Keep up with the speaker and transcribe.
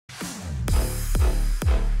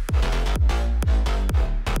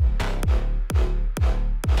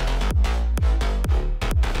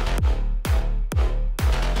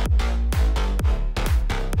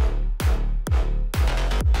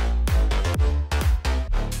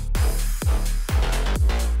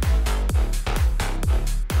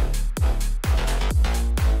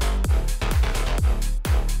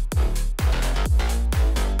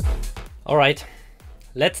Alright,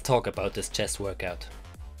 let's talk about this chest workout.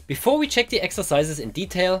 Before we check the exercises in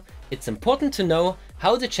detail, it's important to know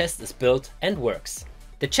how the chest is built and works.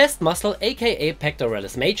 The chest muscle, aka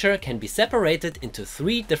pectoralis major, can be separated into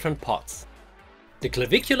three different parts: the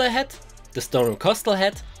clavicular head, the sternocostal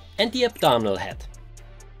head, and the abdominal head.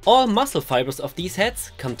 All muscle fibers of these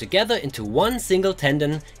heads come together into one single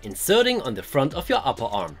tendon, inserting on the front of your upper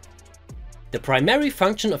arm. The primary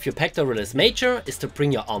function of your pectoralis major is to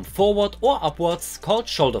bring your arm forward or upwards, called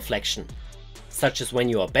shoulder flexion, such as when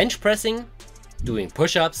you are bench pressing, doing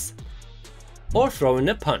push-ups, or throwing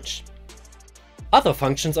a punch. Other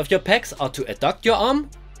functions of your pecs are to adduct your arm,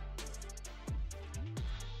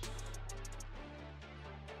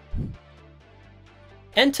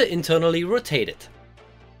 and to internally rotate it.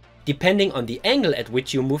 Depending on the angle at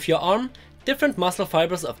which you move your arm, different muscle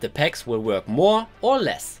fibers of the pecs will work more or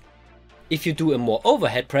less. If you do a more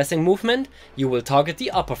overhead pressing movement, you will target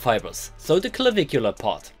the upper fibers, so the clavicular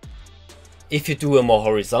part. If you do a more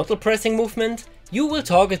horizontal pressing movement, you will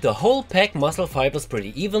target the whole pec muscle fibers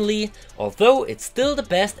pretty evenly, although it's still the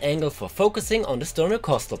best angle for focusing on the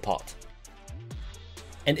sternocostal part.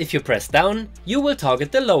 And if you press down, you will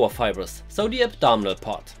target the lower fibers, so the abdominal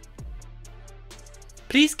part.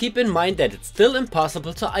 Please keep in mind that it's still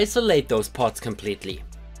impossible to isolate those parts completely.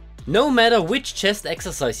 No matter which chest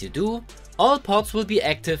exercise you do, all parts will be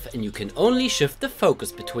active and you can only shift the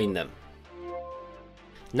focus between them.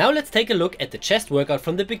 Now let's take a look at the chest workout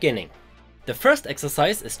from the beginning. The first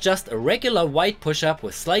exercise is just a regular wide push-up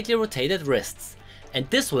with slightly rotated wrists, and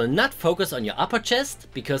this will not focus on your upper chest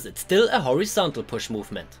because it's still a horizontal push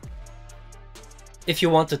movement. If you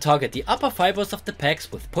want to target the upper fibers of the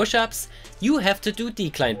pecs with push-ups, you have to do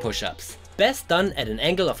decline push-ups, best done at an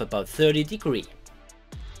angle of about 30 degrees.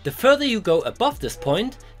 The further you go above this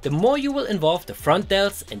point, the more you will involve the front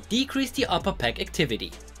delts and decrease the upper pec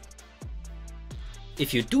activity.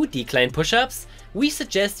 If you do decline push-ups, we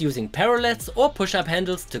suggest using parallettes or push-up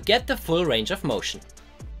handles to get the full range of motion.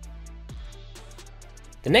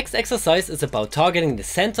 The next exercise is about targeting the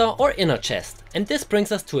center or inner chest, and this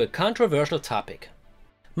brings us to a controversial topic.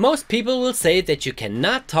 Most people will say that you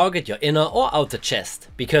cannot target your inner or outer chest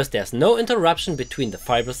because there's no interruption between the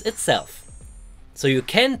fibers itself. So you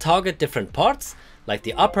can target different parts, like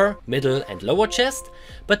the upper, middle and lower chest,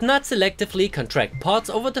 but not selectively contract parts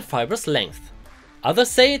over the fiber's length.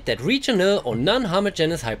 Others say that regional or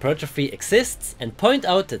non-homogeneous hypertrophy exists and point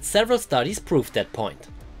out that several studies prove that point.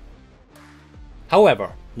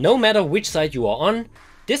 However, no matter which side you are on,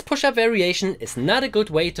 this push-up variation is not a good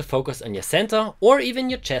way to focus on your center or even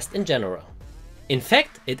your chest in general. In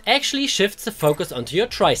fact, it actually shifts the focus onto your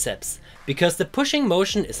triceps, because the pushing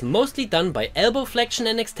motion is mostly done by elbow flexion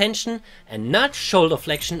and extension and not shoulder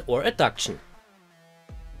flexion or adduction.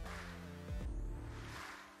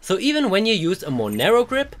 So even when you use a more narrow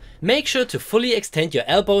grip, make sure to fully extend your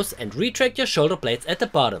elbows and retract your shoulder blades at the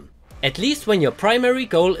bottom, at least when your primary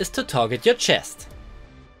goal is to target your chest.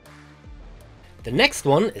 The next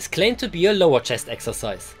one is claimed to be a lower chest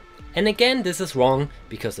exercise. And again, this is wrong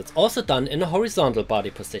because it's also done in a horizontal body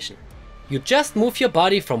position. You just move your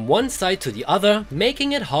body from one side to the other,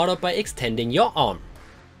 making it harder by extending your arm.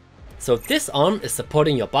 So this arm is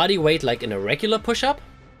supporting your body weight like in a regular push-up,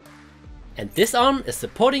 and this arm is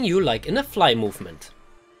supporting you like in a fly movement.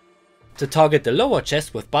 To target the lower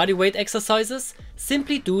chest with body weight exercises,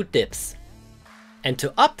 simply do dips. And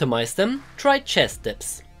to optimize them, try chest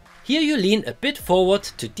dips. Here you lean a bit forward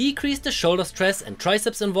to decrease the shoulder stress and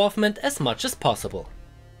triceps involvement as much as possible.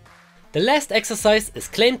 The last exercise is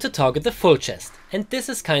claimed to target the full chest, and this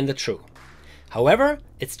is kinda true. However,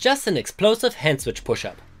 it's just an explosive hand switch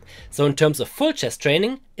push-up, so in terms of full chest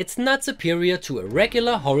training, it's not superior to a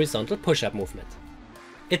regular horizontal push-up movement.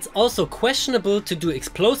 It's also questionable to do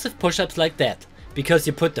explosive push-ups like that, because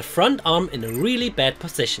you put the front arm in a really bad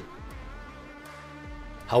position.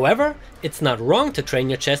 However, it's not wrong to train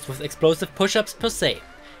your chest with explosive push-ups per se.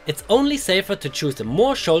 It's only safer to choose a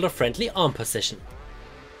more shoulder-friendly arm position.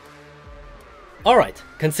 Alright,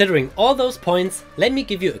 considering all those points, let me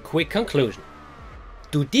give you a quick conclusion.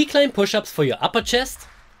 Do decline push-ups for your upper chest,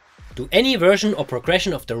 do any version or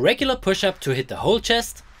progression of the regular push-up to hit the whole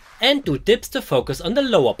chest, and do dips to focus on the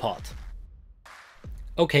lower part.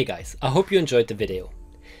 Okay guys, I hope you enjoyed the video.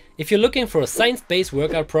 If you're looking for a science-based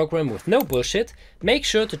workout program with no bullshit, make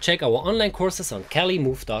sure to check our online courses on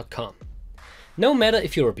CaliMove.com. No matter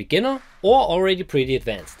if you're a beginner or already pretty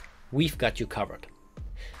advanced, we've got you covered.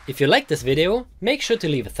 If you liked this video, make sure to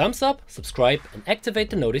leave a thumbs up, subscribe and activate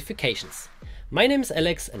the notifications. My name is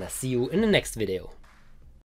Alex and I'll see you in the next video.